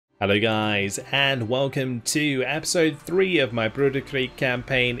Hello guys, and welcome to episode 3 of my Bruderkrieg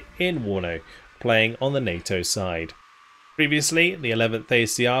campaign in WARNO, playing on the NATO side. Previously, the 11th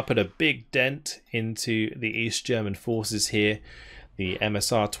ACR put a big dent into the East German forces here. The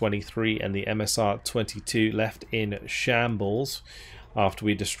MSR-23 and the MSR-22 left in shambles after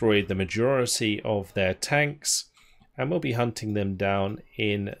we destroyed the majority of their tanks, and we'll be hunting them down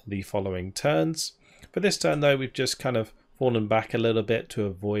in the following turns. For this turn though, we've just kind of fallen back a little bit to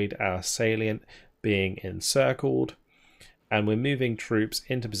avoid our salient being encircled, and we're moving troops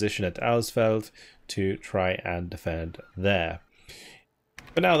into position at Auersfeld to try and defend there.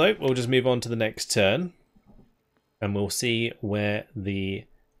 For now though, we'll just move on to the next turn and we'll see where the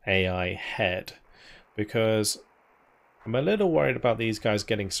AI head, because I'm a little worried about these guys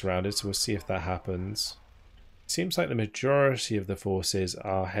getting surrounded, so we'll see if that happens. It seems like the majority of the forces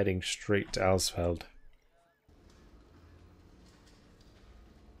are heading straight to Auersfeld.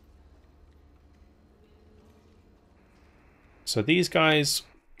 So these guys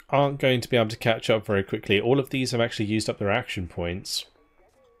aren't going to be able to catch up very quickly. All of these have actually used up their action points.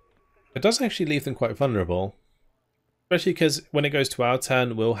 It does actually leave them quite vulnerable. Especially because when it goes to our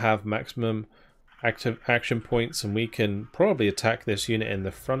turn, we'll have maximum active action points and we can probably attack this unit in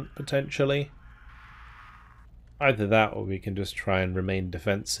the front potentially. Either that or we can just try and remain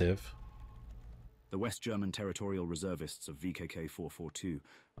defensive. The West German territorial reservists of VKK 442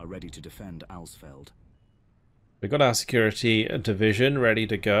 are ready to defend Auersfeld. We've got our security division ready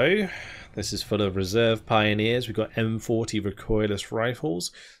to go. This is full of reserve pioneers. We've got M40 recoilless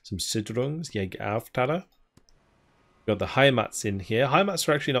rifles, some Siedlungs, Jägerauftaler. We've got the Heimats in here. Heimats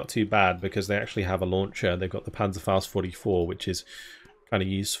are actually not too bad because they actually have a launcher. They've got the Panzerfaust 44, which is kind of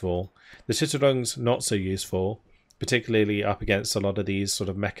useful. The Siedlungs, not so useful, particularly up against a lot of these sort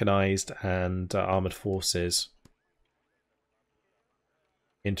of mechanized and armored forces.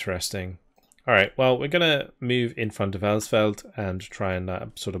 Interesting. Alright, well, we're going to move in front of Auersfeld and try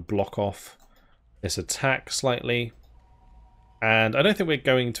and sort of block off this attack slightly. And I don't think we're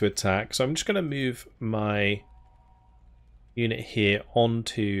going to attack, so I'm just going to move my unit here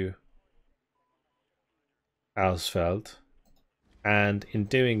onto Auersfeld. And in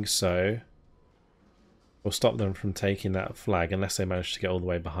doing so, we'll stop them from taking that flag, unless they manage to get all the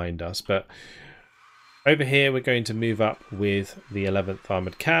way behind us. But over here, we're going to move up with the 11th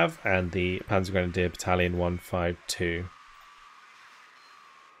Armoured Cav and the Panzer Grenadier Battalion 152.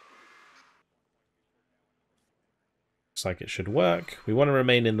 Looks like it should work. We want to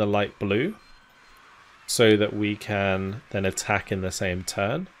remain in the light blue so that we can then attack in the same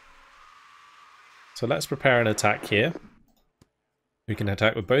turn. So let's prepare an attack here. We can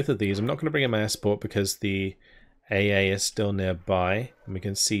attack with both of these. I'm not going to bring in my escort because the AA is still nearby, and we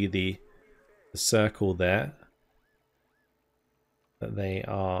can see the circle there that they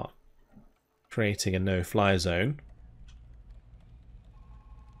are creating a no-fly zone.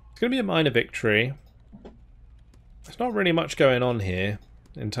 It's going to be a minor victory. There's not really much going on here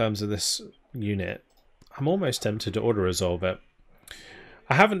in terms of this unit. I'm almost tempted to auto-resolve it.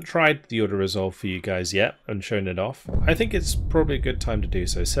 I haven't tried the auto-resolve for you guys yet and shown it off. I think it's probably a good time to do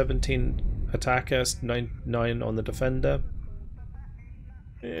so. 17 attacker, 9 on the defender.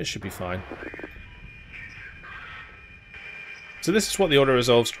 It should be fine. So this is what the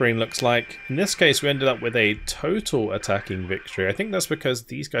auto-resolve screen looks like. In this case, we ended up with a total attacking victory. I think that's because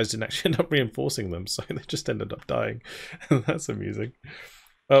these guys didn't actually end up reinforcing them, so they just ended up dying. That's amusing.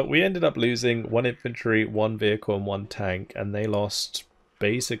 We ended up losing 1 infantry, 1 vehicle, and 1 tank, and they lost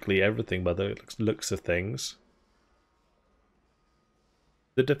basically everything by the looks of things.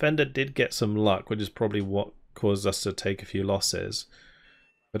 The defender did get some luck, which is probably what caused us to take a few losses.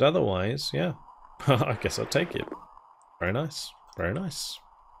 But otherwise, yeah, I guess I'll take it. Very nice, very nice.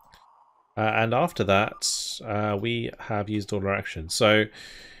 And after that, we have used all our actions. So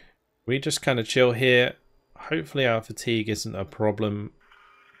we just kind of chill here. Hopefully our fatigue isn't a problem.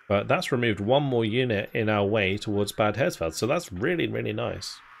 But that's removed 1 more unit in our way towards Bad Hersfeld. So that's really, really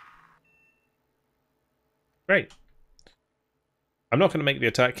nice. Great. I'm not going to make the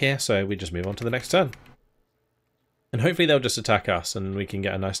attack here, so we just move on to the next turn. And hopefully they'll just attack us and we can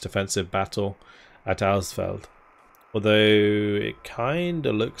get a nice defensive battle at Auersfeld. Although it kind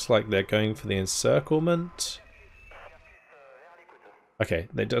of looks like they're going for the encirclement. Okay,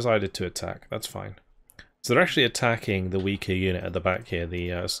 they decided to attack. That's fine. So they're actually attacking the weaker unit at the back here,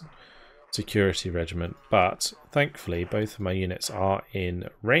 the security regiment. But thankfully, both of my units are in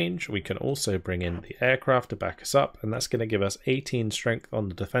range. We can also bring in the aircraft to back us up, and that's going to give us 18 strength on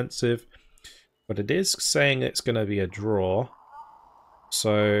the defensive. But it is saying it's going to be a draw.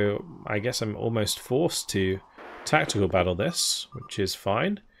 So I guess I'm almost forced to tactical battle this, which is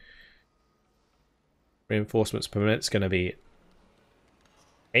fine. reinforcements per minute is going to be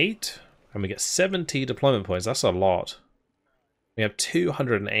 8. And we get 70 deployment points. That's a lot. We have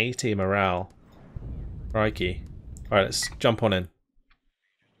 280 morale. Crikey. Alright, let's jump on in.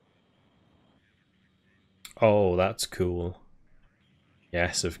 Oh, that's cool.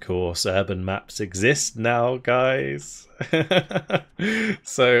 Yes, of course, urban maps exist now, guys.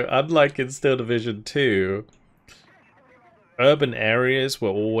 So, unlike in Steel Division 2, urban areas were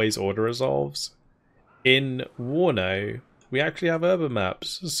always auto-resolves. In WARNO, we actually have urban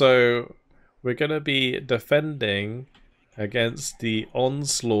maps. So, we're going to be defending against the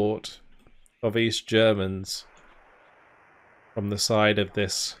onslaught of East Germans from the side of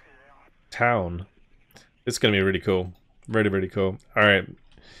this town. It's going to be really cool. Really, really cool. Alright.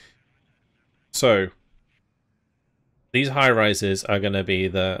 So, these high-rises are going to be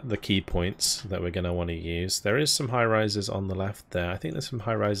the key points that we're going to want to use. There is some high-rises on the left there. I think there's some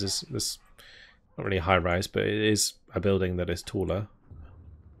high-rises. This not really a high-rise, but it is a building that is taller.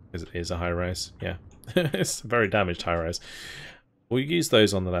 Because it is a high-rise. Yeah. It's a very damaged high-rise. We'll use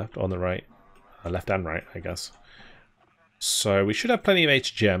those on the left, on the right. Left and right, I guess. So, we should have plenty of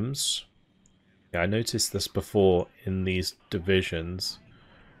HGems. Yeah, I noticed this before in these divisions.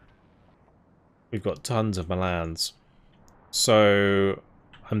 We've got tons of Milans. So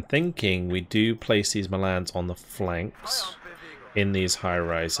I'm thinking we do place these Milans on the flanks in these high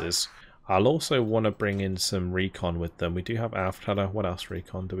rises. I'll also want to bring in some recon with them. We do have Aufkläder. What else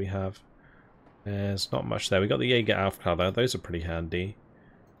recon do we have? There's not much there. We got the Jaeger Aufkläder. Those are pretty handy.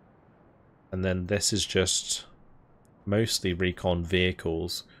 And then this is just mostly recon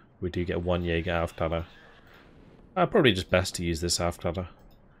vehicles. We do get one Jaeger Aufkläder. Probably just best to use this Aufkläder.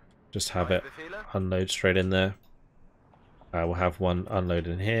 Just have it unload straight in there. We'll have one unload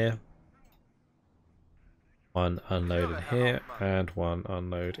in here. One unload in here. And one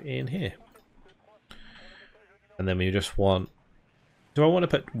unload in here. And then we just want... Do I want to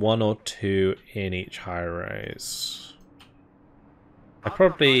put 1 or 2 in each high rise? I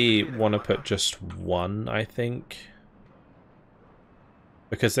probably want to put just 1, I think.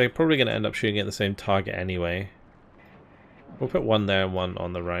 Because they're probably going to end up shooting at the same target anyway. We'll put 1 there and 1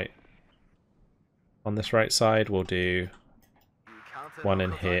 on the right. On this right side, we'll do 1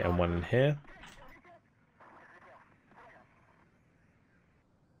 in here and 1 in here.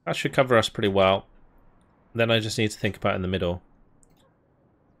 That should cover us pretty well. Then I just need to think about in the middle.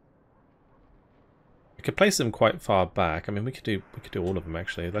 We could place them quite far back. I mean, we could do all of them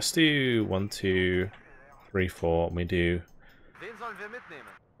actually. Let's do 1, 2, 3, 4. And we do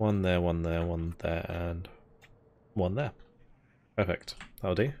 1 there, 1 there, 1 there, and 1 there. Perfect.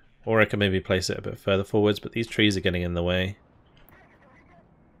 That'll do. Or I can maybe place it a bit further forwards, but these trees are getting in the way.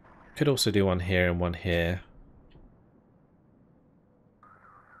 Could also do 1 here and 1 here.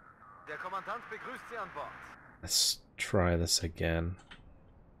 Let's try this again.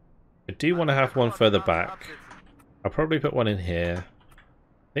 I do want to have 1 further back. I'll probably put 1 in here.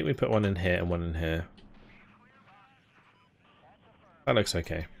 I think we put 1 in here and 1 in here. That looks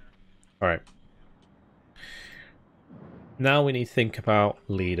okay. Alright. Now we need to think about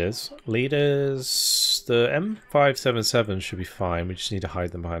leaders. Leaders, the M577 should be fine. We just need to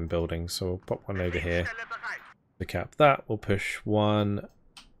hide them behind buildings. So we'll pop 1 over here to cap that. We'll push 1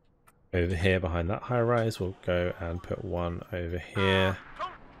 over here behind that high rise. We'll go and put 1 over here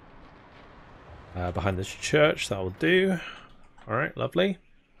behind this church. That will do. Alright, lovely.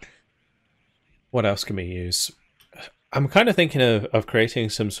 What else can we use? I'm kind of thinking of creating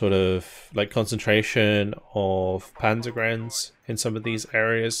some sort of like concentration of Panzergrens in some of these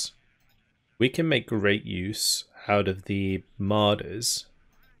areas. We can make great use out of the Marders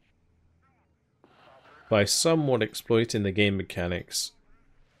by somewhat exploiting the game mechanics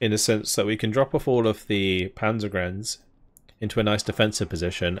in the sense that we can drop off all of the Panzergrens into a nice defensive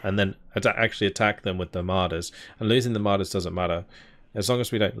position and then actually attack them with the Marders. And losing the Marders doesn't matter as long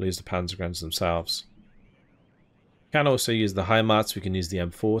as we don't lose the Panzergrens themselves. We can also use the Heimarts, we can use the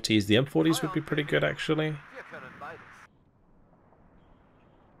M40s. The M40s would be pretty good actually.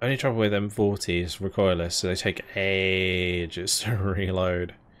 Only trouble with M40s, recoilless, so they take ages to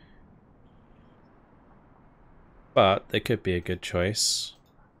reload. But they could be a good choice.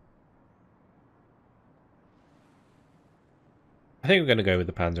 I think we're going to go with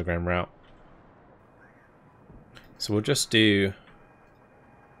the Panzergren route. So we'll just do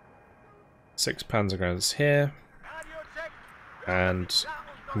 6 Panzergrens here. And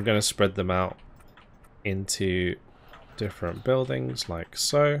I'm going to spread them out into different buildings like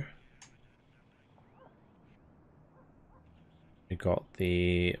so. We got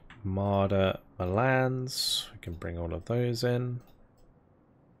the Marder Milans. We can bring all of those in.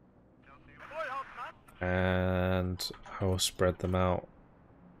 And I will spread them out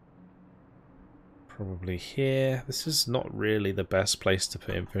probably here. This is not really the best place to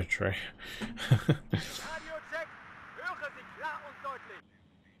put infantry.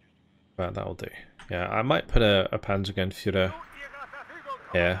 But that'll do. Yeah, I might put a Panzergrenführer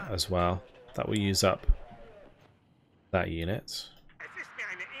here as well. That will use up that unit.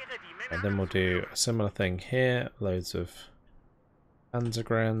 And then we'll do a similar thing here. Loads of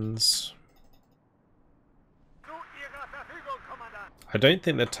Panzergrens. I don't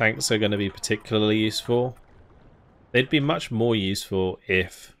think the tanks are going to be particularly useful. They'd be much more useful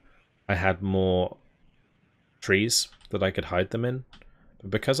if I had more trees that I could hide them in.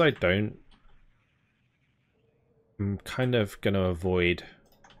 But because I don't, I'm kind of going to avoid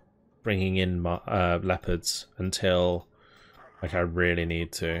bringing in leopards until like I really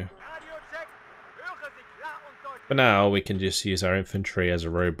need to. For now, we can just use our infantry as a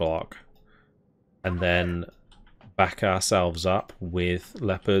roadblock and then back ourselves up with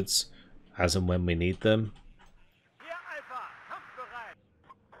leopards as and when we need them.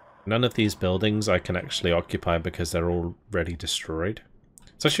 None of these buildings I can actually occupy because they're already destroyed.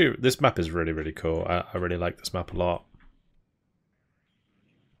 It's actually, this map is really, really cool. I really like this map a lot.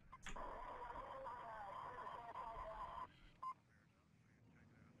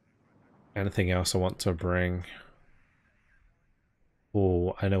 Anything else I want to bring?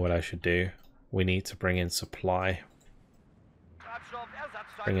 Oh, I know what I should do. We need to bring in supply.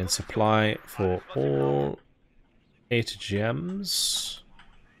 Bring in supply for all ATGMs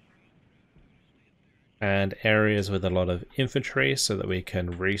and areas with a lot of infantry so that we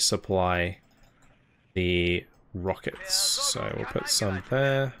can resupply the rockets. So we'll put some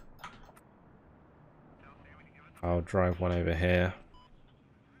there. I'll drive one over here.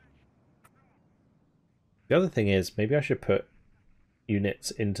 The other thing is, maybe I should put units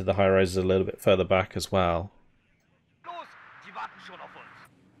into the high rises a little bit further back as well.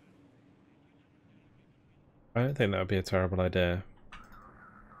 I don't think that would be a terrible idea.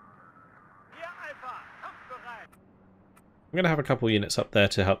 I'm going to have a couple units up there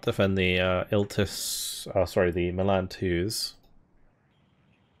to help defend the the Milan 2s.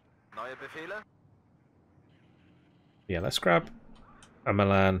 Yeah, let's grab a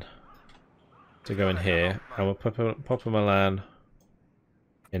Milan to go in here, and we'll pop a Milan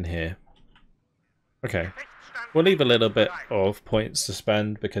in here. Okay, we'll leave a little bit of points to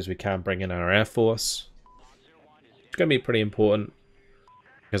spend because we can bring in our Air Force. It's going to be pretty important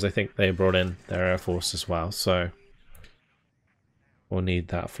because I think they brought in their Air Force as well, so we'll need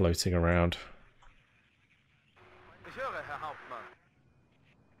that floating around.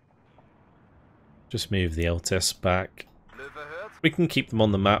 Just move the Iltis back. We can keep them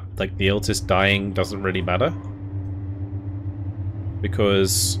on the map, like the Iltis dying doesn't really matter.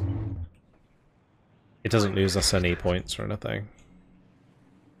 Because it doesn't lose us any points or anything.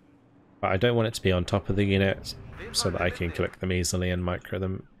 But I don't want it to be on top of the unit so that I can click them easily and micro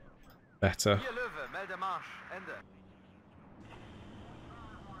them better.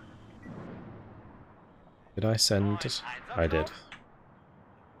 Did I send? I did.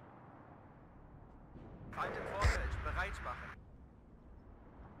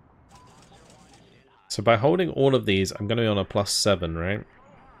 So by holding all of these, I'm going to be on a +7, right?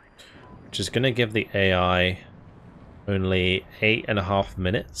 Which is going to give the AI only 8.5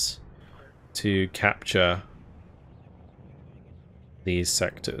 minutes to capture these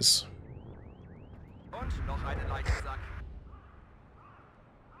sectors.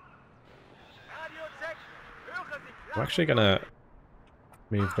 I'm actually going to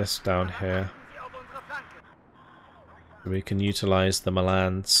move this down here. We can utilize the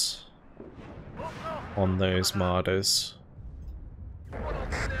Milans on those Marders.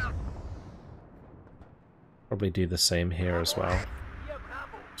 Probably do the same here as well.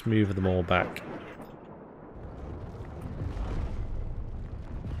 Let's move them all back.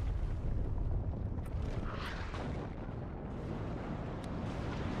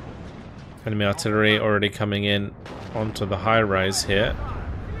 Enemy artillery already coming in onto the high rise here.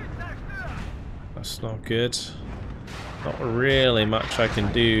 That's not good. Not really much I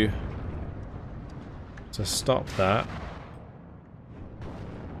can do to stop that.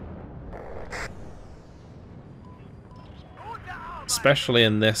 Especially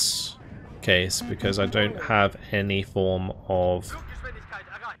in this case, because I don't have any form of...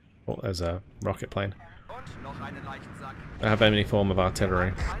 Oh, there's a rocket plane. I don't have any form of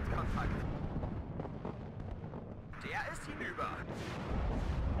artillery.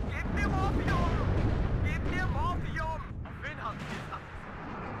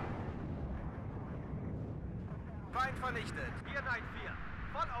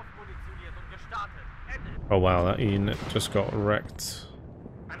 Oh wow, that unit just got wrecked.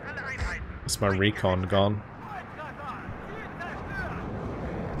 That's my recon gone.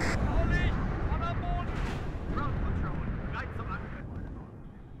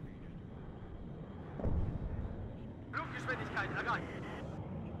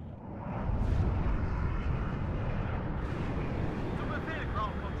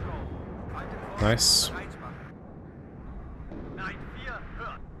 Nice.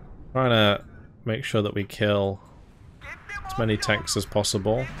 Trying to make sure that we kill as many tanks as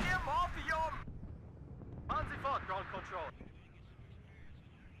possible. I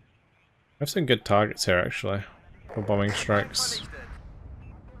have some good targets here actually for bombing strikes.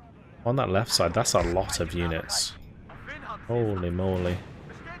 On that left side, that's a lot of units. Holy moly.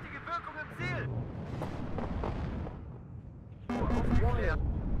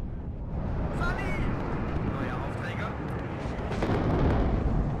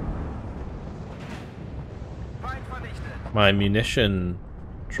 My munition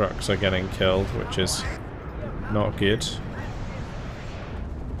trucks are getting killed, which is not good.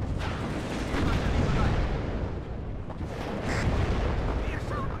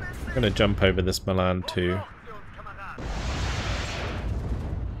 I'm gonna jump over this Milan too.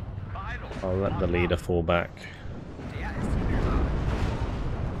 I'll let the leader fall back.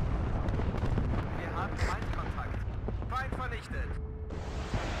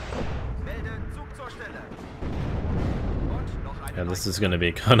 Yeah, this is going to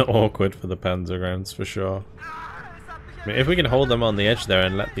be kind of awkward for the Panzergrounds for sure. I mean, if we can hold them on the edge there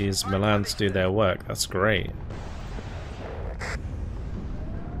and let these Milans do their work, that's great.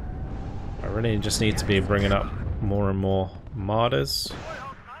 I really just need to be bringing up more and more martyrs.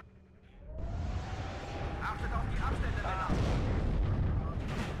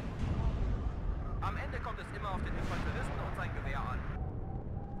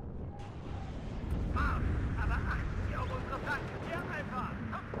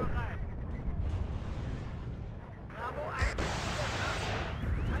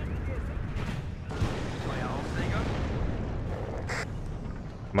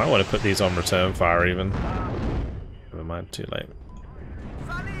 Might want to put these on return fire even. Never mind, too late.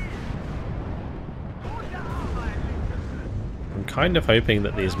 I'm kind of hoping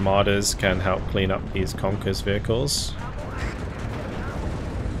that these martyrs can help clean up these Conquer's vehicles.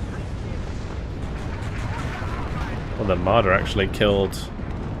 Well, the martyr actually killed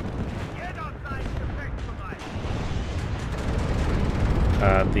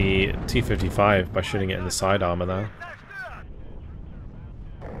the T-55 by shooting it in the side armor there.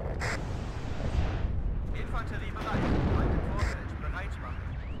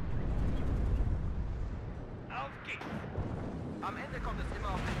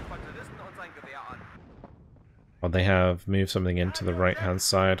 Well, they have moved something into the right-hand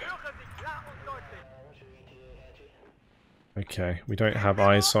side. Okay, we don't have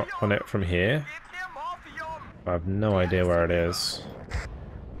eyes on it from here. I have no idea where it is.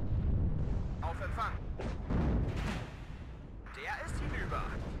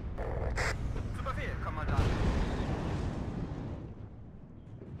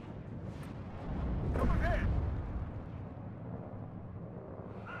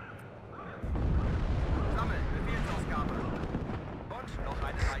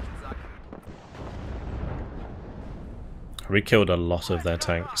 We killed a lot of their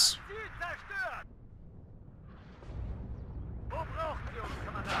tanks.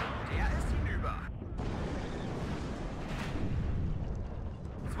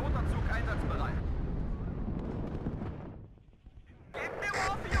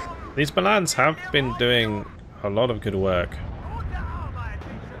 These Milans have been doing a lot of good work.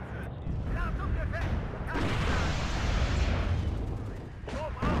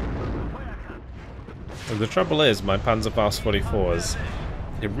 The trouble is, my Panzerfaust 44s,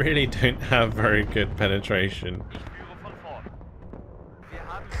 they really don't have very good penetration.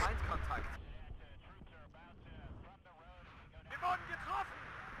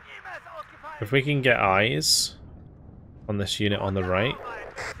 If we can get eyes on this unit on the right,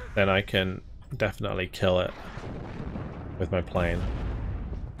 then I can definitely kill it with my plane.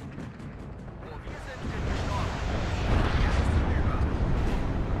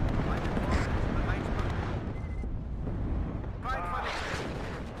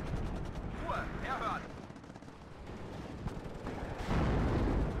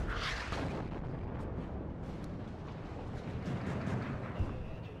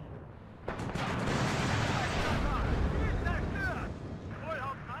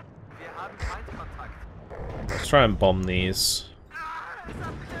 Let's try and bomb these.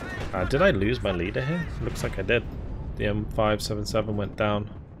 Did I lose my leader here? Looks like I did. The M577 went down.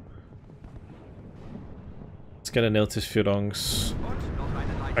 Let's get an Iltis-Führungs.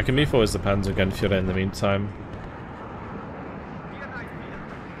 I can move forwards the Panzergrenführer in the meantime.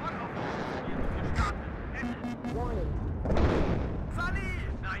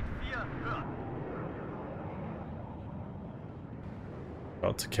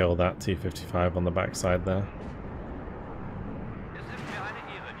 Got to kill that T-55 on the backside there.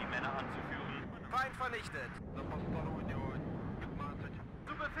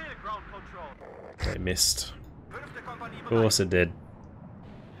 They missed. Of course it did.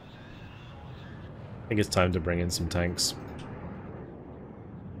 I think it's time to bring in some tanks.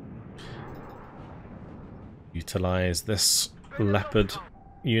 Utilize this Leopard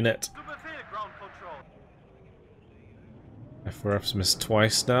unit. FRF's missed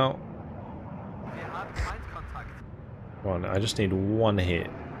twice now. Come on, I just need one hit.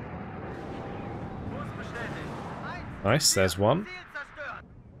 Nice, there's one.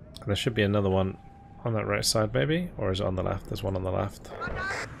 There should be another one on that right side maybe? Or is it on the left? There's one on the left.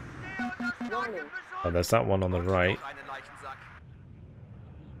 Oh, there's that one on the right.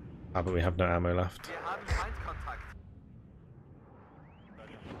 Ah, but we have no ammo left.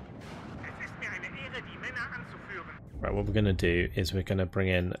 Right, what we're going to do is we're going to bring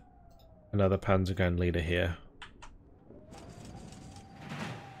in another Panzergren leader here.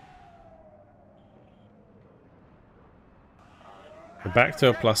 We're back to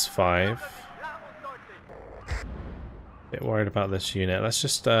a +5. Bit worried about this unit. Let's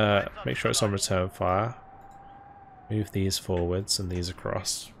just make sure it's on return fire. Move these forwards and these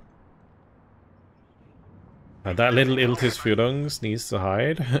across. That little Iltis-Führungs needs to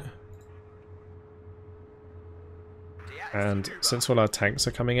hide. And since all our tanks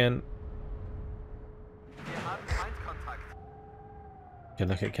are coming in, we can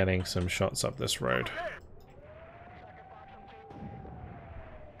look at getting some shots up this road.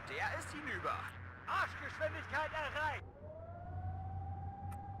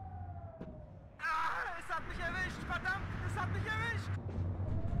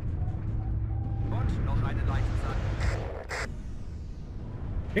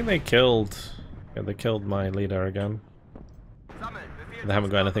 I think they killed... Yeah, they killed my leader again. They haven't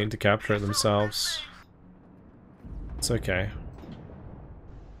got anything to capture it themselves. It's okay.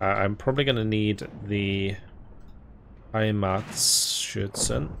 I'm probably going to need the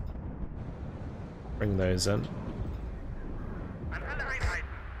Heimatschützen. Bring those in.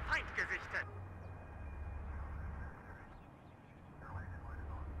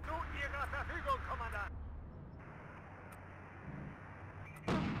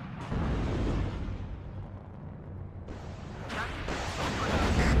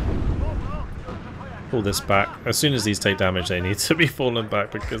 Pull this back. As soon as these take damage, they need to be fallen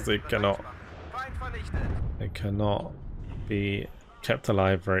back because they cannot be kept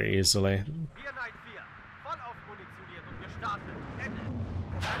alive very easily.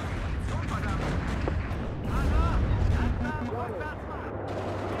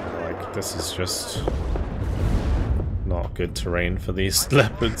 Like, this is just not good terrain for these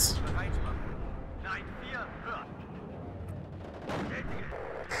leopards.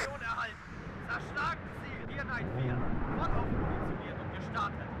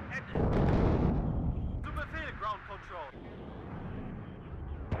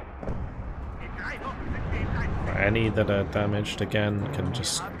 Any that are damaged again can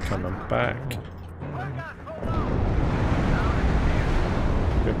just come back.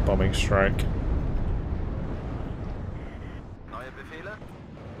 Good bombing strike.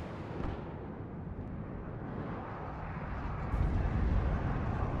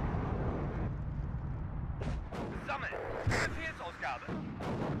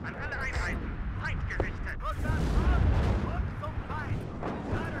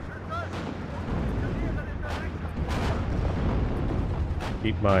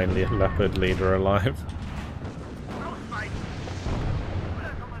 Keep my leopard leader alive.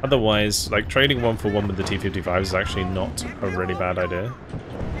 Otherwise, like, trading 1-for-1 with the T-55 is actually not a really bad idea.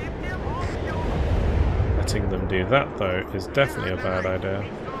 Letting them do that, though, is definitely a bad idea.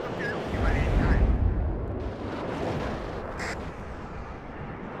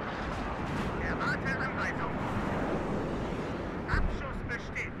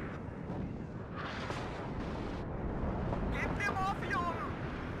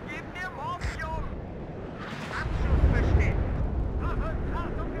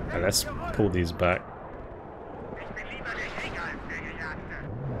 Let's pull these back.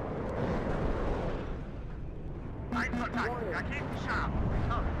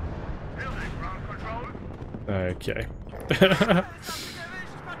 Okay.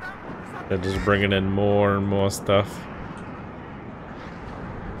 They're just bringing in more and more stuff.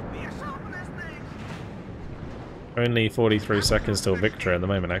 Only 43 seconds till victory at the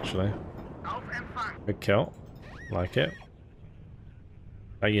moment, actually. Good kill. Like it.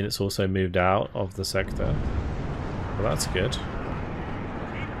 That unit's also moved out of the sector. Well, that's good.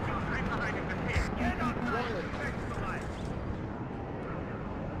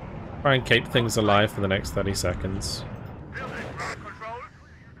 Try and keep things alive for the next 30 seconds.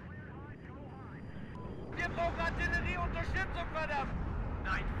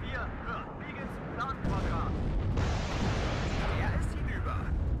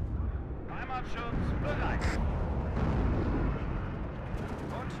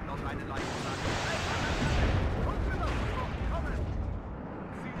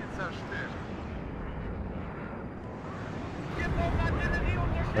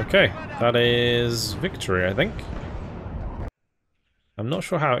 Okay, that is victory, I think. I'm not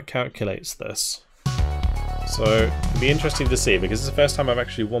sure how it calculates this. So, it'll be interesting to see, because it's the first time I've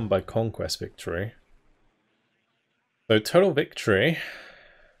actually won by conquest victory. So, total victory,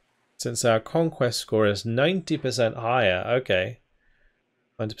 since our conquest score is 90% higher, okay,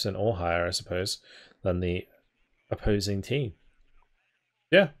 90% or higher, I suppose, than the opposing team.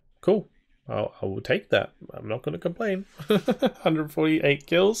 Yeah, cool. I will take that. I'm not going to complain. 148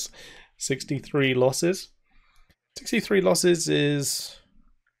 kills, 63 losses. 63 losses is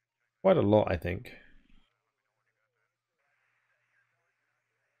quite a lot, I think.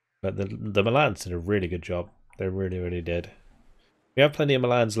 But the Milans did a really good job. They really, really did. We have plenty of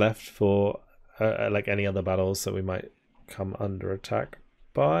Milans left for like any other battles that we might come under attack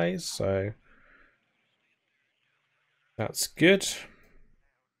by, so that's good.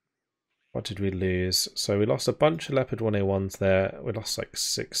 What did we lose? So we lost a bunch of Leopard 1A1s there. We lost like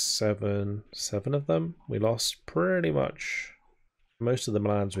 7 of them. We lost pretty much most of the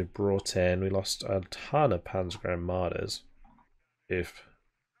Milans we brought in. We lost a ton of Panzergren Martyrs. If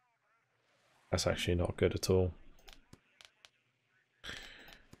that's actually not good at all.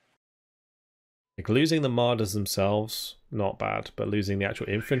 Like losing the Martyrs themselves, not bad, but losing the actual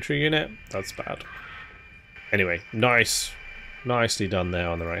infantry unit, that's bad. Anyway, nice. Nicely done there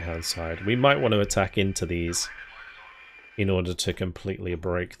on the right hand side. We might want to attack into these in order to completely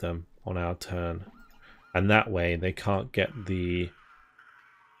break them on our turn. And that way they can't get the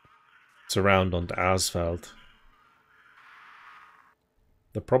surround onto Asfeld.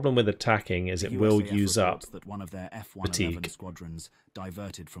 The problem with attacking is it will use up that one of their fatigue. squadrons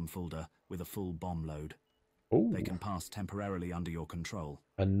diverted from Fulda with a full bomb load. Ooh. They can pass temporarily under your control.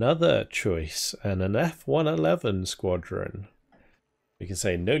 Another choice, and an F111 squadron. We can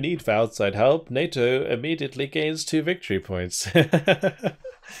say, no need for outside help. NATO immediately gains 2 victory points. That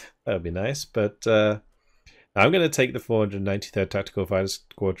would be nice, but I'm going to take the 493rd Tactical Fighter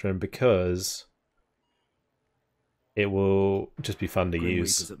Squadron because it will just be fun to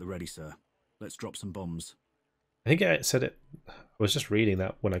use. Reapers at the ready, sir. Let's drop some bombs. I think I said it. I was just reading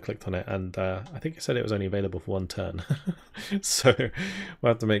that when I clicked on it, and I think it said it was only available for 1 turn. So we'll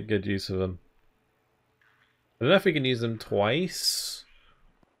have to make good use of them. I don't know if we can use them twice.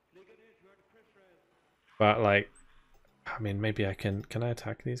 But, like, I mean, maybe I can... Can I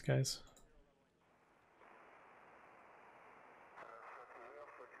attack these guys?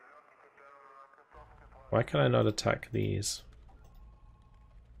 Why can I not attack these?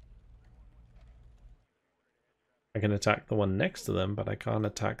 I can attack the one next to them, but I can't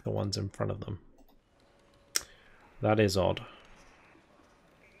attack the ones in front of them. That is odd.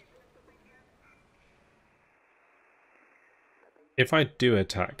 If I do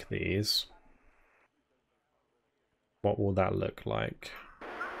attack these... what will that look like?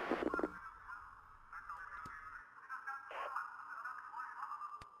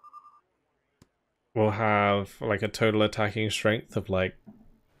 We'll have like a total attacking strength of like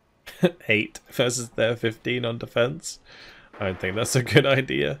 8 versus their 15 on defense. I don't think that's a good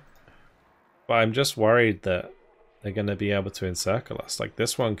idea. But I'm just worried that they're going to be able to encircle us. Like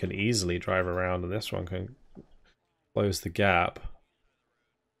this one can easily drive around and this one can close the gap.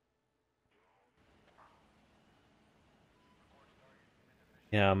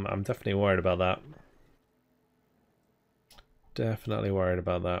 Yeah, I'm definitely worried about that. Definitely worried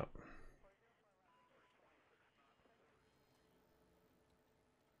about that.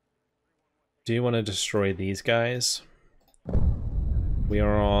 Do you want to destroy these guys? We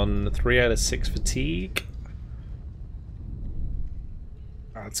are on 3 out of 6 fatigue.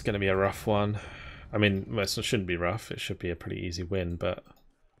 That's going to be a rough one. I mean, well, it shouldn't be rough. It should be a pretty easy win, but...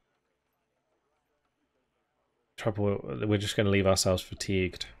 trouble, we're just going to leave ourselves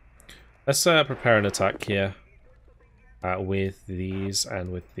fatigued. Let's prepare an attack here. With these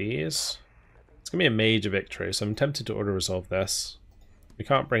and with these. It's going to be a major victory, so I'm tempted to auto-resolve this. We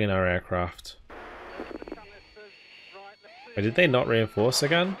can't bring in our aircraft. Wait, did they not reinforce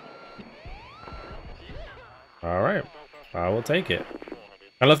again? Alright, I will take it.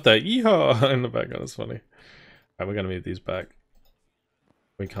 I love that yeehaw in the background, it's funny. Right, we're going to move these back.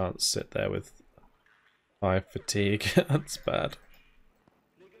 We can't sit there with high fatigue, that's bad.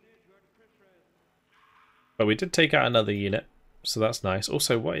 But we did take out another unit, so that's nice.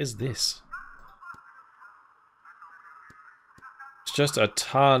 Also, what is this? It's just a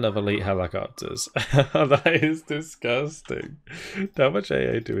ton of elite helicopters. That is disgusting. How much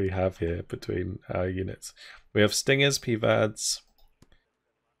AA do we have here between our units? We have Stingers, PVADs,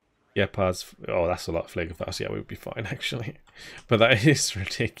 Gepards. Oh, that's a lot of Fliegerfaust. Yeah, we'd be fine, actually. But that is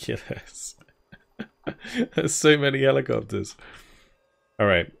ridiculous. There's so many helicopters.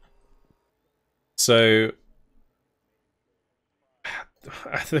 Alright. So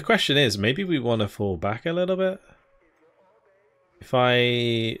the question is, maybe we want to fall back a little bit. If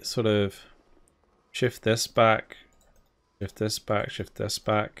I sort of shift this back, shift this back, shift this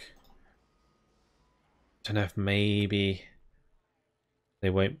back. I don't know if maybe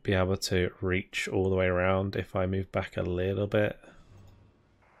they won't be able to reach all the way around if I move back a little bit.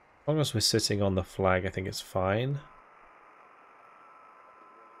 As long as we're sitting on the flag, I think it's fine.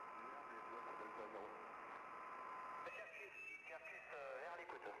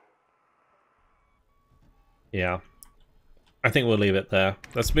 Yeah. I think we'll leave it there.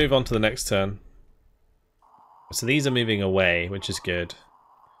 Let's move on to the next turn. So these are moving away, which is good.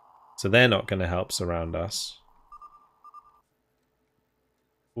 So they're not going to help surround us.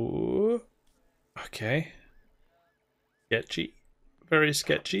 Ooh. Okay. Sketchy. Very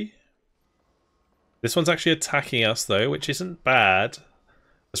sketchy. This one's actually attacking us though, which isn't bad.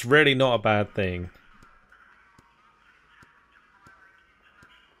 It's really not a bad thing.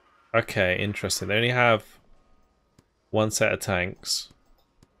 Okay, interesting. They only have one set of tanks.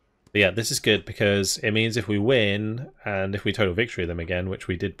 But yeah, this is good because it means if we win and if we total victory them again, which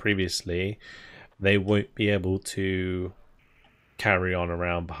we did previously, they won't be able to carry on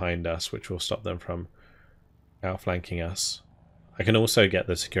around behind us, which will stop them from outflanking us. I can also get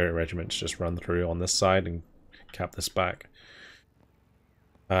the security regiment to just run through on this side and cap this back.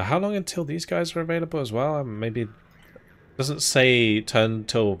 How long until these guys are available as well? Maybe it doesn't say turn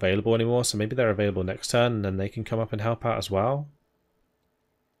till available anymore, so maybe they're available next turn and then they can come up and help out as well.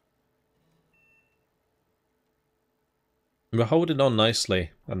 We're holding on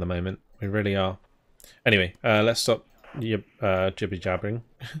nicely at the moment. We really are. Anyway, let's stop jibber jabbering.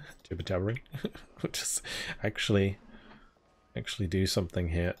 Jibber jabbering. Just actually do something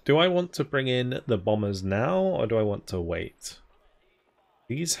here. Do I want to bring in the bombers now or do I want to wait?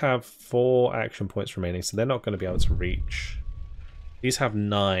 These have 4 action points remaining, so they're not going to be able to reach. These have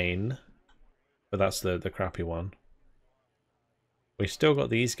 9, but that's the crappy one. We've still got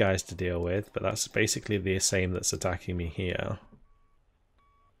these guys to deal with, but that's basically the same that's attacking me here.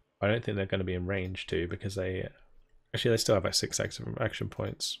 I don't think they're going to be in range too, because they still have like 6 action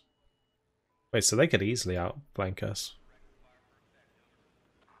points. Wait, so they could easily outflank us.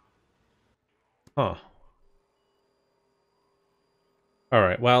 Huh.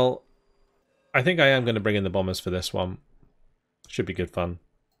 Alright, well, I think I am going to bring in the bombers for this one. Should be good fun.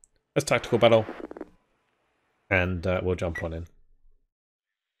 Let's tactical battle. And we'll jump on in.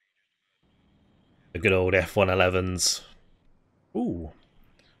 The good old F-111s. Ooh.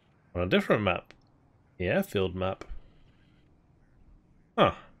 On a different map. The airfield map.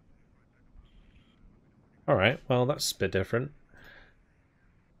 Huh. Alright, well that's a bit different.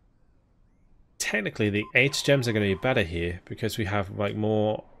 Technically the HGMs are going to be better here because we have like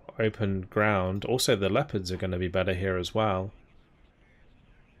more open ground. Also the leopards are going to be better here as well.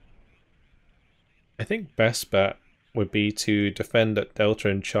 I think best bet would be to defend at Delta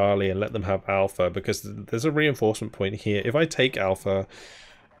and Charlie and let them have Alpha, because there's a reinforcement point here. If I take Alpha,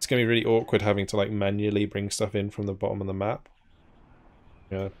 it's going to be really awkward having to like manually bring stuff in from the bottom of the map.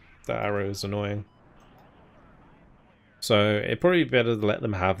 Yeah, that arrow is annoying. So it'd probably be better to let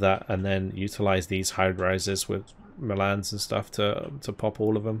them have that and then utilize these high rises with Milans and stuff to pop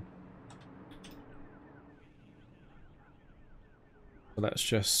all of them. So let's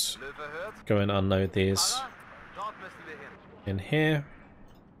just go and unload these in here.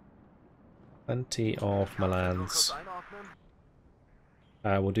 Plenty of Milans.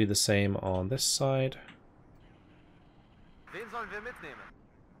 We'll do the same on this side.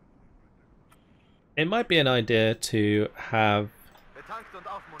 It might be an idea to have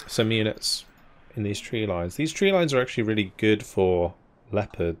some units in these tree lines. These tree lines are actually really good for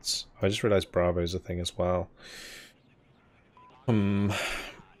leopards. I just realized Bravo's a thing as well. We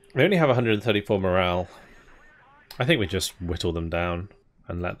only have 134 morale. I think we just whittle them down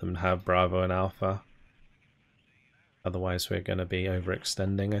and let them have Bravo and Alpha. Otherwise we're going to be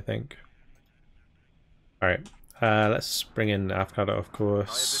overextending, I think. Alright, let's bring in Avocado, of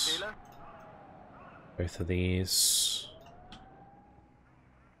course. Both of these.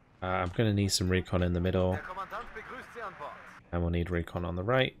 I'm going to need some recon in the middle. And we'll need recon on the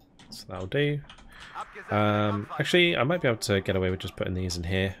right, so that'll do. Actually, I might be able to get away with just putting these in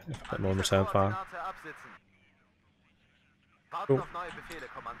here if I put more return fire. Cool.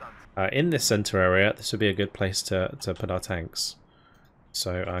 In this center area, this would be a good place to put our tanks.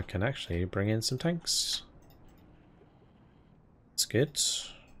 So I can actually bring in some tanks. That's good.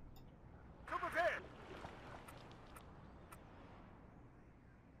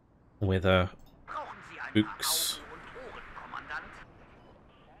 With Books.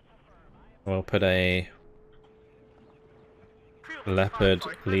 We'll put a leopard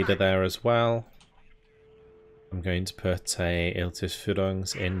leader there as well. I'm going to put a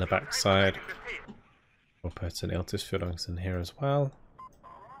Iltis in the backside. We'll put an Iltis in here as well.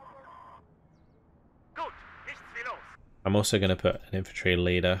 I'm also going to put an infantry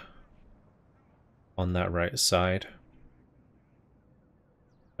leader on that right side.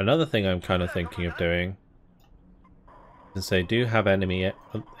 Another thing I'm kind of thinking of doing, since they do have enemy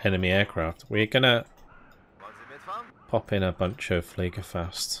aircraft, we're going to pop in a bunch of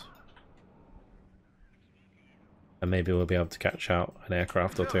Fliegerfast. And maybe we'll be able to catch out an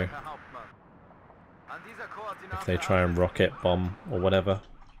aircraft or two. If they try and rocket bomb or whatever.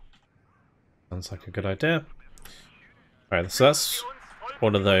 Sounds like a good idea. Alright, so that's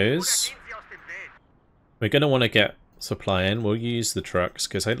one of those. We're going to want to get supply in. We'll use the trucks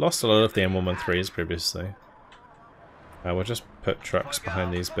because I lost a lot of the M113s previously. We'll just put trucks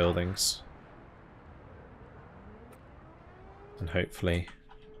behind these buildings. And hopefully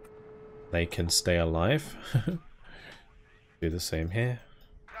they can stay alive. Do the same here.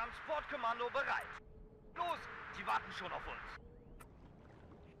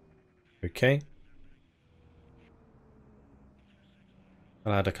 Okay.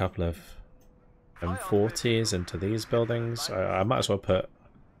 I'll add a couple of M40s into these buildings. I might as well put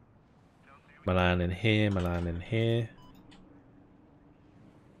Milan in here, Milan in here.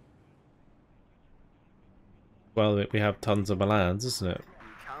 Well, we have tons of Milans, isn't it?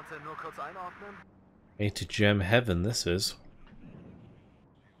 80 gem heaven this is.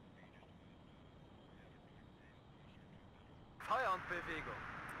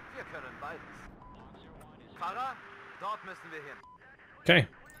 Okay.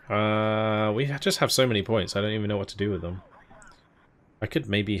 We just have so many points, I don't even know what to do with them. I could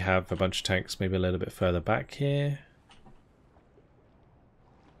maybe have a bunch of tanks maybe a little bit further back here.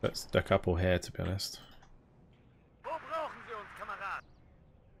 That's a couple here, to be honest.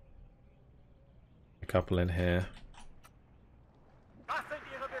 A couple in here.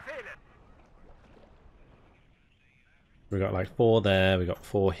 We got like 4 there, we got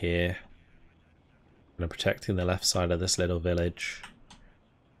 4 here. And I'm protecting the left side of this little village.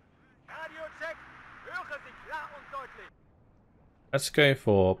 Let's go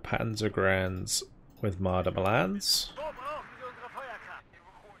for Panzergrands with Marder Milans.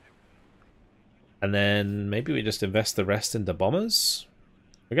 And then maybe we just invest the rest into bombers.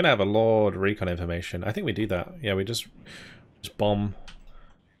 We're going to have a lot of recon information. I think we do that. Yeah, we just bomb.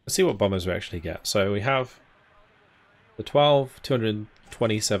 Let's see what bombers we actually get. So we have the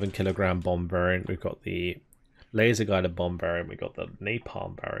 227 kilogram bomb variant. We've got the laser guided bomb variant. We've got the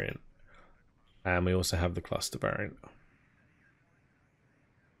napalm variant. And we also have the cluster variant. I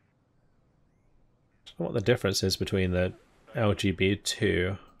don't know what the difference is between the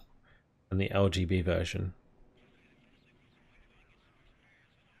LGB2 and the LGB version.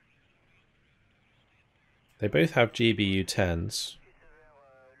 They both have GBU-10s.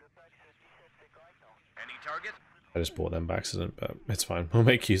 I just bought them by accident, but it's fine. We'll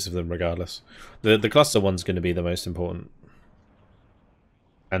make use of them regardless. The cluster one's going to be the most important.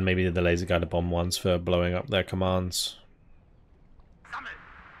 And maybe the laser guided bomb ones for blowing up their commands.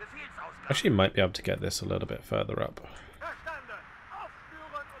 Actually might be able to get this a little bit further up.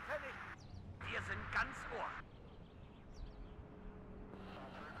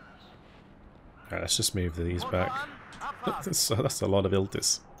 Alright, let's just move these back. That's a lot of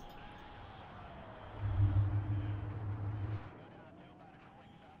Iltis.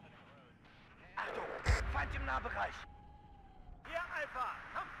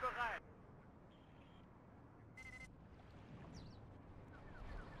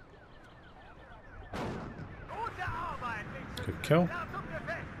 Good kill.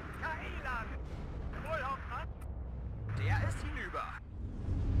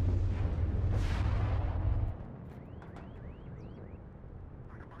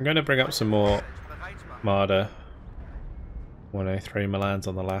 I'm going to bring up some more Marder 103 Milan's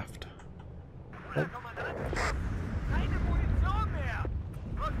on the left. Oh.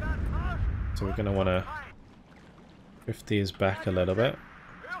 So we're going to want to shift these back a little bit,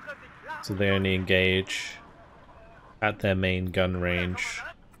 so they only engage at their main gun range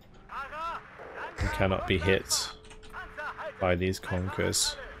and cannot be hit by these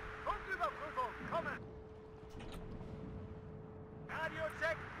conkers.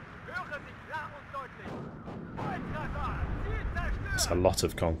 It's a lot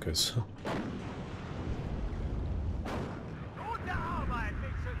of conkers.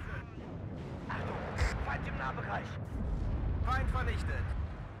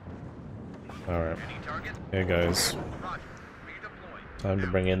 Alright, here goes. Time to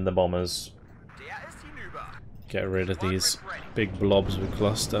bring in the bombers. Get rid of these big blobs with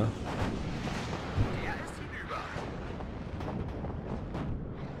cluster.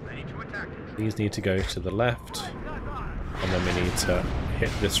 These need to go to the left, and then we need to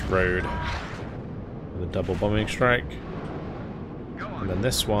hit this road with a double bombing strike. And then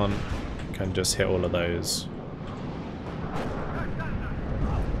this one can just hit all of those.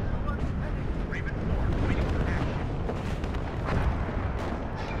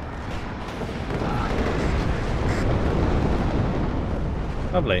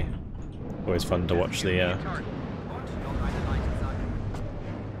 Lovely. Always fun to watch the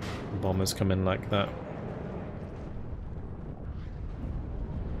bombers come in like that.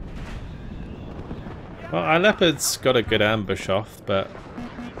 Well, our leopards got a good ambush off, but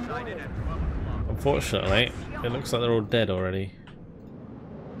unfortunately, it looks like they're all dead already.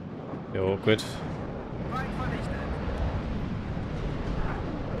 Bit awkward.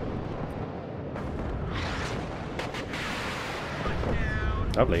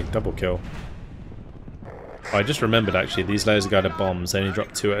 Lovely, double kill. Oh, I just remembered actually, these laser guided bombs, they only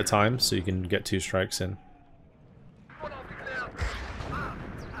drop 2 at a time, so you can get 2 strikes in.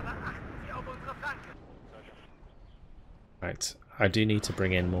 Right, I do need to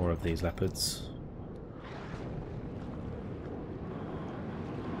bring in more of these leopards.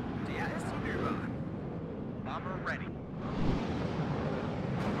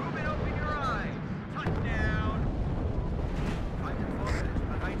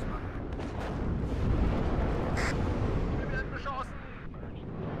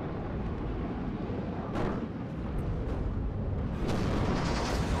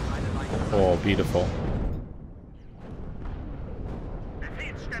 Oh, beautiful.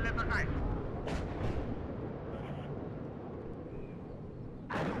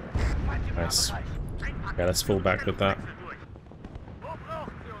 Nice. Yeah, let's fall back with that.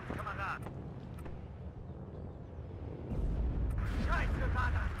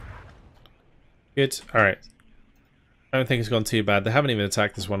 Good. Alright. I don't think it's gone too bad. They haven't even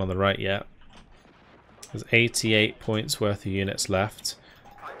attacked this one on the right yet. There's 88 points worth of units left.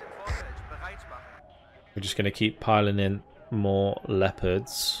 We're just going to keep piling in more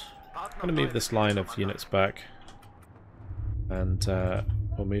leopards. I'm going to move this line of units back. And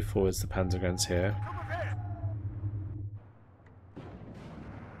we'll move forwards the Panzerguns here.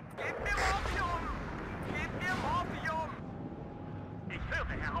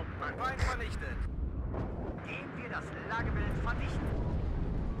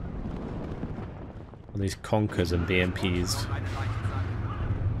 And these conkers and BMPs.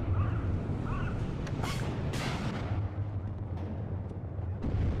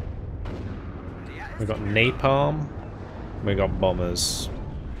 We've got napalm, we got bombers.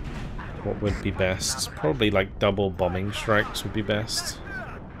 What would be best? Probably like double bombing strikes would be best.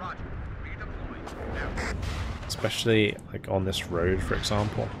 Especially like on this road, for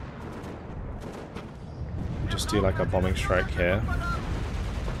example. Just do like a bombing strike here.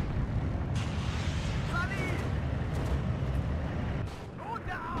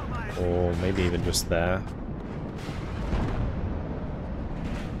 Or maybe even just there.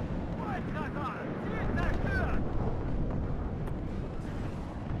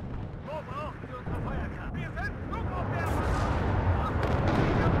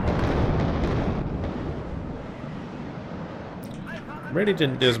 Really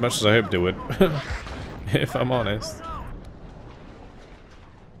didn't do as much as I hoped it would, if I'm honest.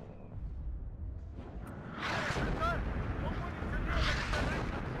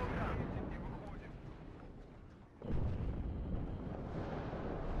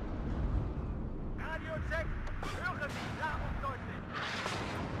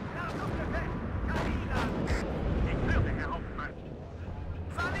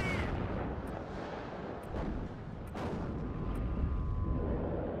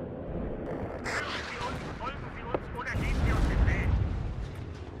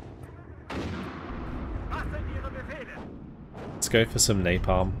 go for some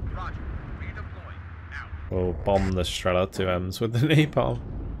napalm. We'll bomb the Streller 2Ms with the napalm.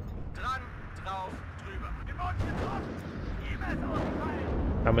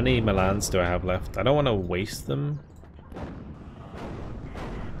 How many Milans do I have left? I don't want to waste them.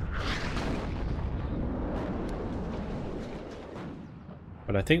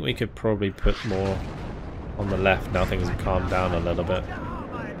 But I think we could probably put more on the left now things have calmed down a little bit.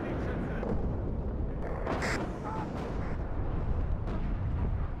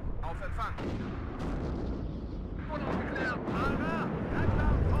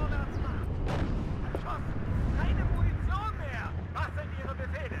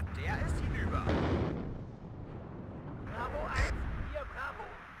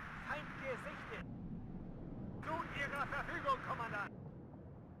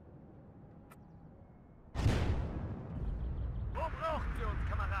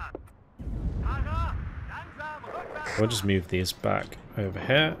 We'll just move these back over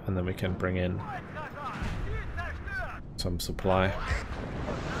here and then we can bring in some supply.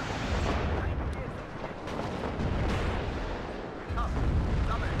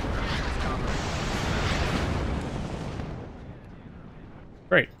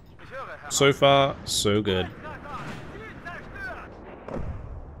 Great. So far, so good.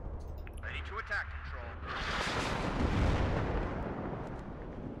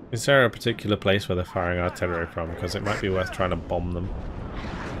 Is there a particular place where they're firing artillery from? Because it might be worth trying to bomb them.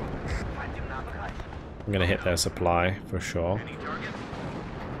 I'm gonna hit their supply for sure.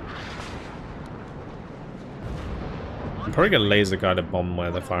 I'm probably gonna laser guided bomb where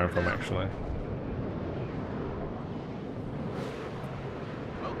they're firing from actually.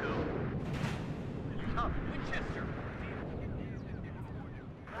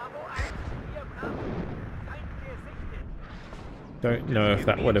 Don't know if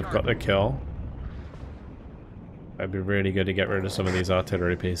that would have got the kill. It'd be really good to get rid of some of these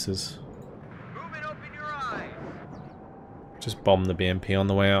artillery pieces. Just bomb the BMP on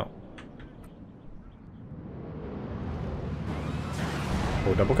the way out.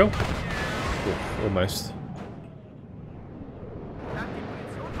 Oh, double kill. Ooh, almost.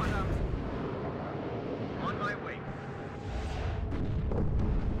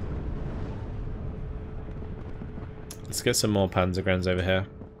 Let's get some more Panzergrens over here.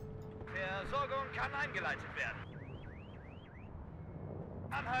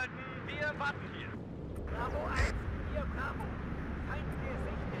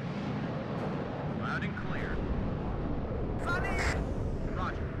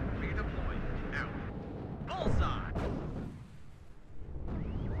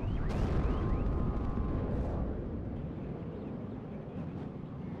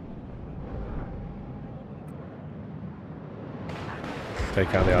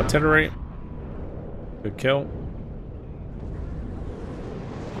 Take out the artillery. Good kill.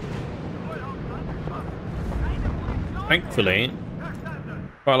 Thankfully,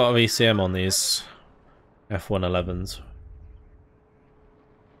 quite a lot of ECM on these F111s.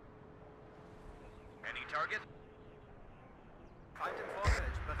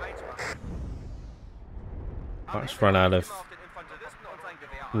 Let's run out of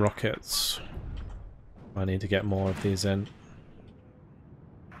rockets. I need to get more of these in.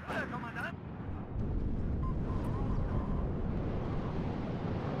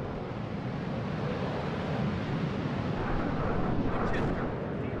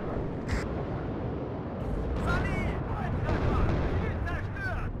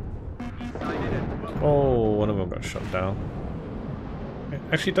 Oh, one of them got shot down.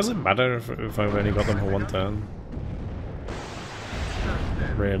 Actually, it doesn't matter if I've only got them for one turn.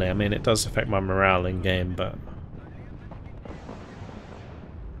 Really, I mean, it does affect my morale in game, but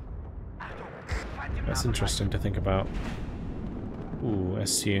that's interesting to think about. Ooh,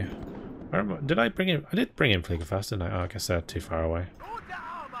 SU. Did I bring in? I did bring in Fliegerfast, didn't I? Oh, I guess they're too far away.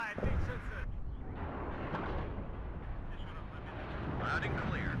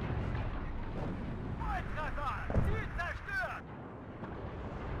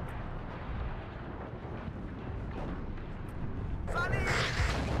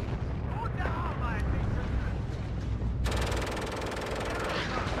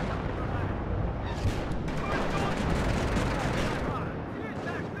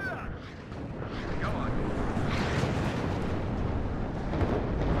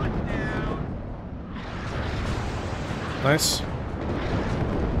 Nice.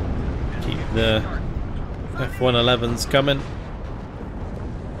 Keep the F111s coming.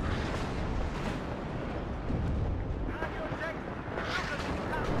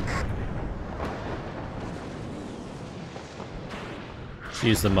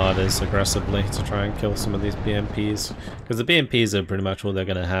 use the martyrs aggressively to try and kill some of these BMPs, because the BMPs are pretty much all they're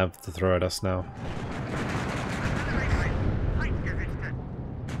going to have to throw at us now.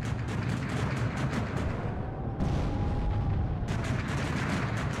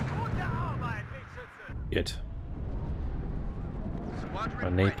 Good. Our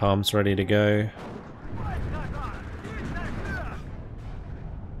napalm's ready to go.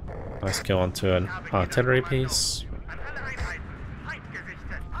 Nice kill onto an artillery piece.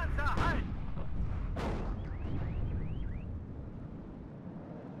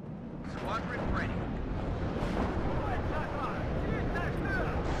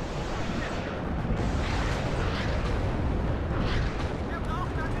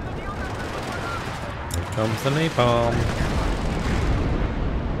 Comes the napalm.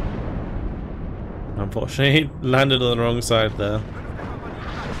 Unfortunately, landed on the wrong side there.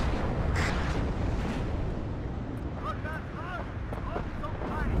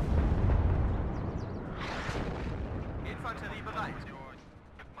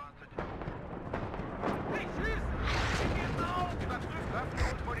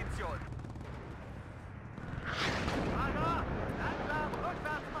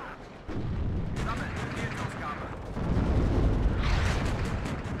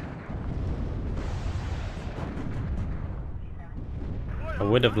 I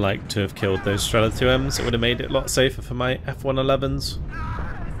would have liked to have killed those Strela-2Ms. It would have made it a lot safer for my F111s.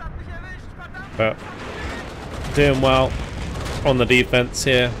 But doing well on the defense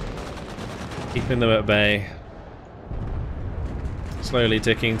here, keeping them at bay, slowly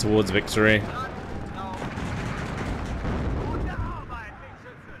ticking towards victory.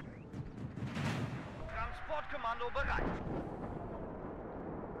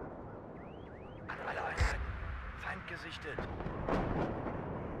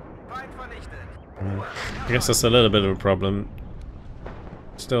 I guess that's a little bit of a problem.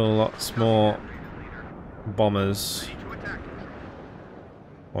 Still lots more bombers.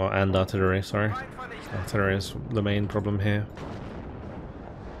 And artillery, sorry. Artillery is the main problem here.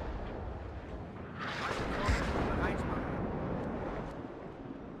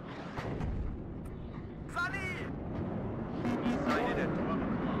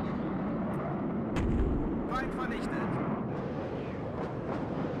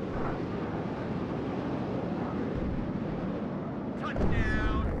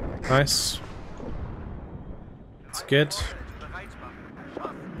 Nice. That's good.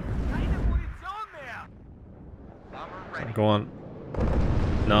 Go on.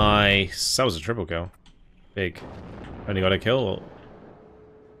 Nice. That was a triple kill. Big. Only got a kill.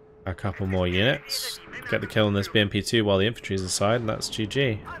 A couple more units. Get the kill on this BMP2 while the infantry's aside, and that's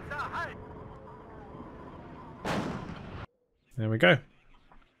GG. There we go.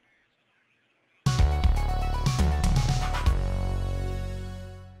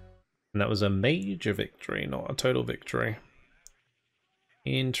 And that was a major victory, not a total victory.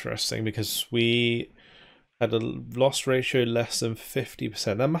 Interesting, because we had a loss ratio less than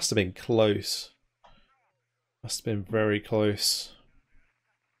 50%. That must have been close. Must have been very close.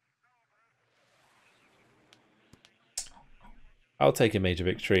 I'll take a major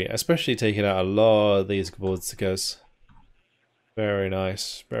victory, especially taking out a lot of these Bruderkrieg. Very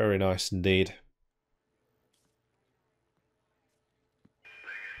nice indeed.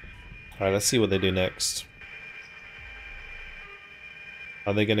 Alright, let's see what they do next.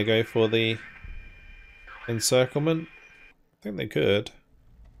 Are they going to go for the encirclement? I think they could.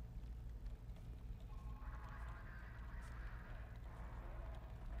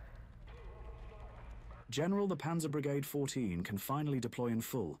 General, the Panzer Brigade 14 can finally deploy in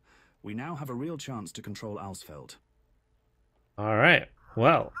full. We now have a real chance to control Alsfeld. Alright,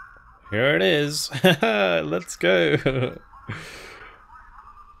 well, here it is. Let's go.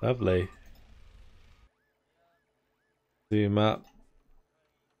 Lovely. Zoom up.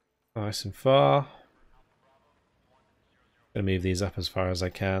 Nice and far. Gonna move these up as far as I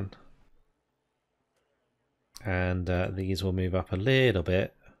can. And these will move up a little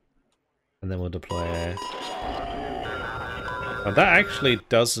bit. And then we'll deploy air. Now that actually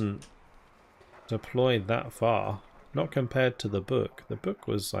doesn't deploy that far. Not compared to the book. The book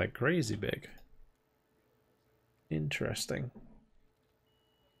was like crazy big. Interesting.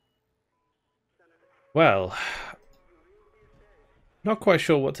 Well, not quite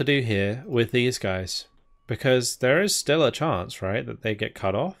sure what to do here with these guys, because there is still a chance, right, that they get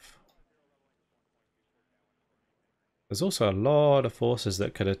cut off. There's also a lot of forces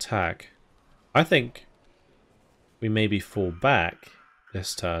that could attack. I think we maybe fall back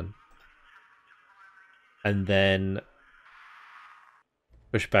this turn and then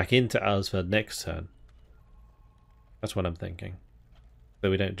push back into Alsfeld next turn. That's what I'm thinking. so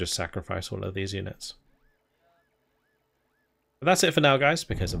we don't just sacrifice all of these units. But that's it for now, guys,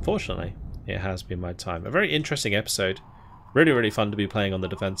 because unfortunately it has been my time. A very interesting episode. Really, really fun to be playing on the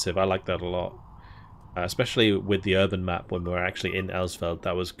defensive. I like that a lot. Especially with the urban map when we were actually in Elsfeld.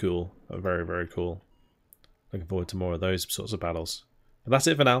 That was cool. Very, very cool. Looking forward to more of those sorts of battles. But that's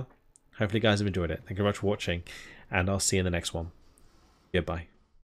it for now. Hopefully you guys have enjoyed it. Thank you very much for watching, and I'll see you in the next one. Goodbye.